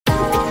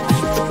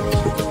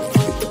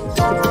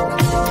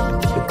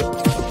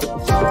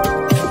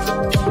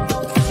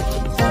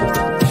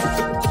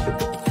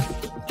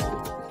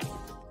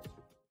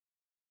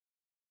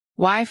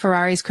Why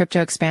Ferrari's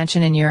crypto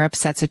expansion in Europe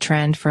sets a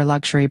trend for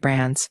luxury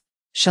brands.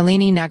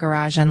 Shalini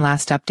Nagarajan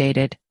last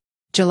updated.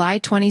 July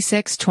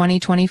 26,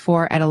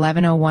 2024 at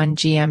 11:01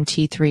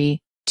 GMT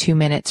 2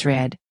 minutes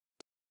read.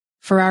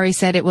 Ferrari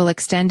said it will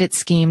extend its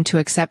scheme to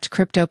accept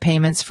crypto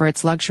payments for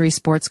its luxury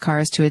sports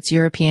cars to its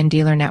European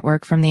dealer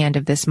network from the end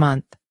of this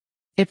month.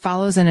 It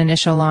follows an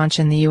initial launch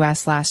in the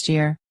US last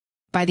year.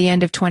 By the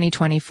end of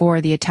 2024,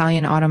 the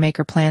Italian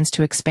automaker plans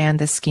to expand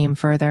this scheme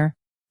further.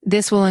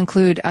 This will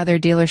include other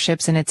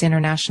dealerships in its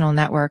international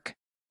network,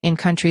 in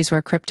countries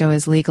where crypto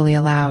is legally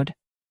allowed.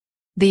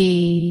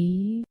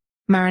 The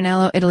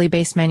Maranello,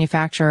 Italy-based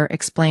manufacturer,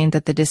 explained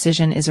that the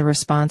decision is a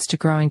response to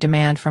growing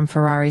demand from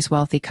Ferrari's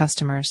wealthy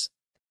customers.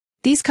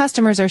 These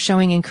customers are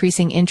showing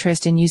increasing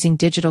interest in using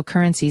digital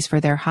currencies for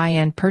their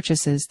high-end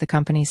purchases, the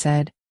company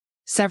said.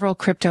 Several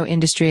crypto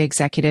industry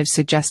executives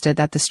suggested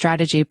that the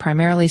strategy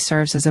primarily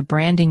serves as a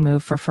branding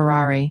move for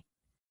Ferrari.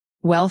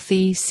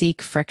 Wealthy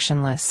seek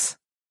frictionless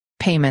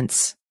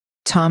payments.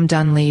 Tom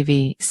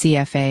Dunleavy,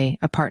 CFA,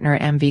 a partner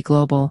at MV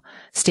Global,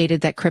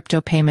 stated that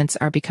crypto payments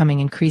are becoming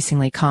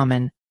increasingly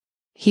common.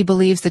 He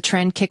believes the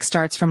trend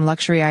kickstarts from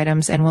luxury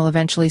items and will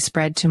eventually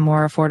spread to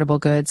more affordable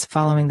goods,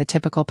 following the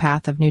typical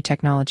path of new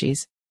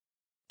technologies.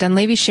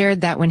 Dunleavy shared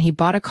that when he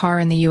bought a car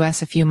in the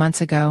US a few months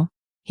ago,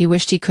 he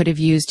wished he could have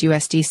used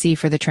USDC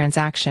for the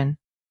transaction.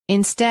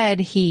 Instead,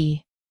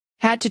 he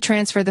had to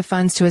transfer the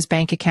funds to his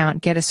bank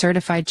account, get a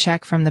certified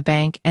check from the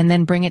bank, and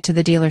then bring it to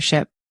the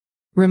dealership.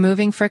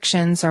 Removing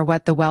frictions are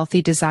what the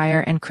wealthy desire,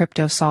 and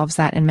crypto solves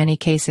that in many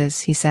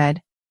cases, he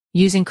said,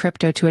 using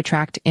crypto to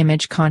attract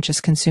image-conscious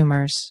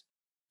consumers.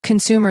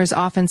 Consumers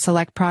often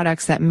select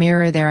products that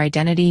mirror their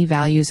identity,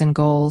 values, and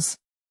goals,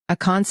 a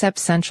concept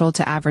central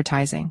to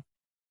advertising.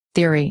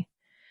 Theory.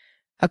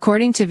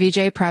 According to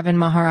Vijay Pravin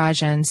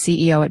Maharajan,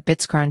 CEO at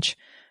BitsCrunch,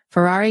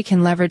 Ferrari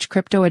can leverage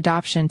crypto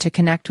adoption to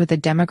connect with a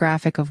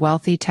demographic of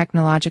wealthy,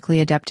 technologically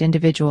adept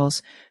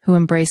individuals who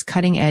embrace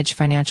cutting-edge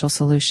financial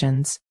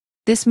solutions.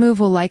 This move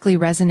will likely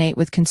resonate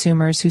with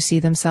consumers who see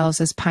themselves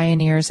as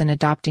pioneers in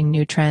adopting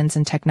new trends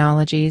and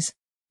technologies,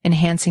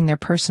 enhancing their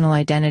personal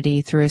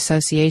identity through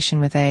association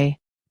with a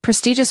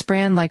prestigious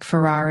brand like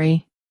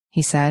Ferrari,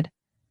 he said.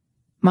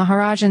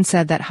 Maharajan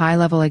said that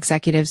high-level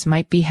executives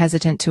might be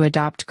hesitant to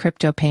adopt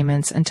crypto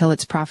payments until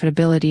its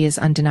profitability is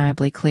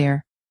undeniably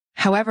clear.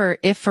 However,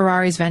 if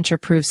Ferrari's venture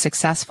proves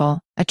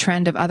successful, a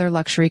trend of other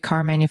luxury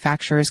car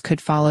manufacturers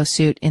could follow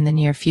suit in the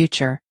near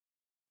future.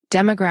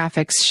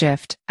 Demographics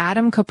shift.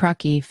 Adam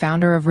Koprucki,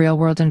 founder of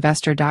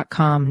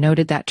RealWorldInvestor.com,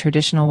 noted that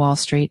traditional Wall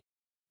Street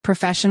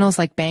professionals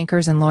like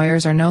bankers and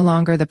lawyers are no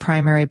longer the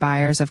primary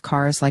buyers of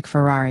cars like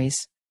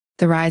Ferraris.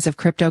 The rise of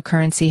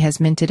cryptocurrency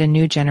has minted a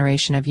new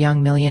generation of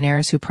young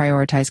millionaires who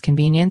prioritize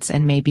convenience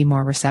and may be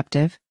more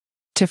receptive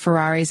to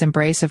Ferrari's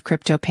embrace of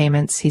crypto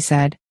payments, he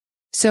said.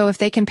 So if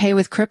they can pay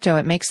with crypto,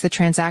 it makes the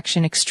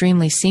transaction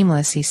extremely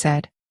seamless, he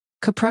said.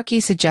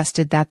 Koprucki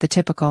suggested that the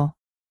typical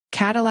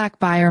Cadillac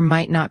buyer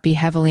might not be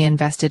heavily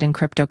invested in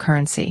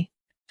cryptocurrency.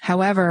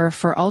 However,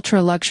 for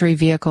ultra-luxury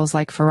vehicles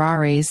like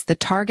Ferraris, the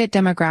target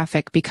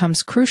demographic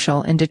becomes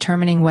crucial in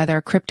determining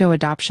whether crypto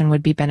adoption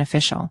would be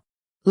beneficial.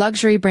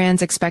 Luxury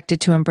brands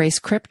expected to embrace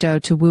crypto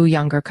to woo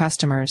younger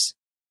customers.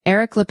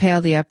 Eric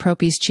LaPaglia,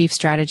 Propi's chief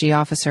strategy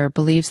officer,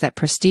 believes that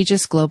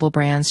prestigious global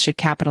brands should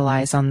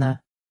capitalize on the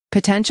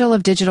potential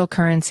of digital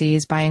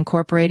currencies by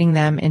incorporating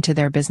them into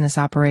their business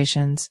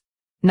operations.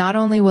 Not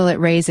only will it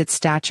raise its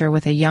stature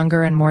with a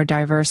younger and more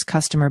diverse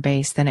customer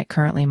base than it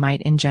currently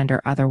might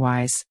engender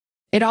otherwise,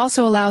 it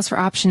also allows for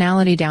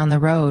optionality down the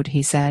road,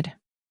 he said.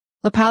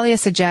 LaPaglia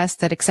suggests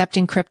that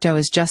accepting crypto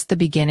is just the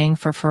beginning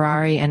for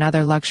Ferrari and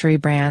other luxury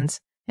brands,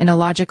 and a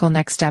logical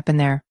next step in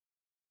their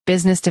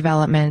business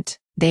development.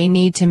 They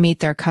need to meet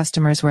their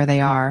customers where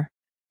they are,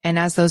 and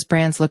as those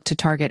brands look to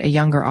target a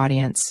younger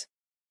audience,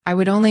 I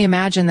would only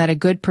imagine that a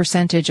good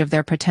percentage of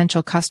their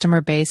potential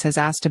customer base has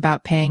asked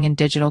about paying in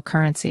digital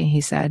currency, he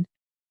said.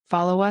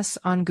 Follow us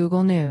on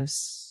Google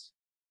News.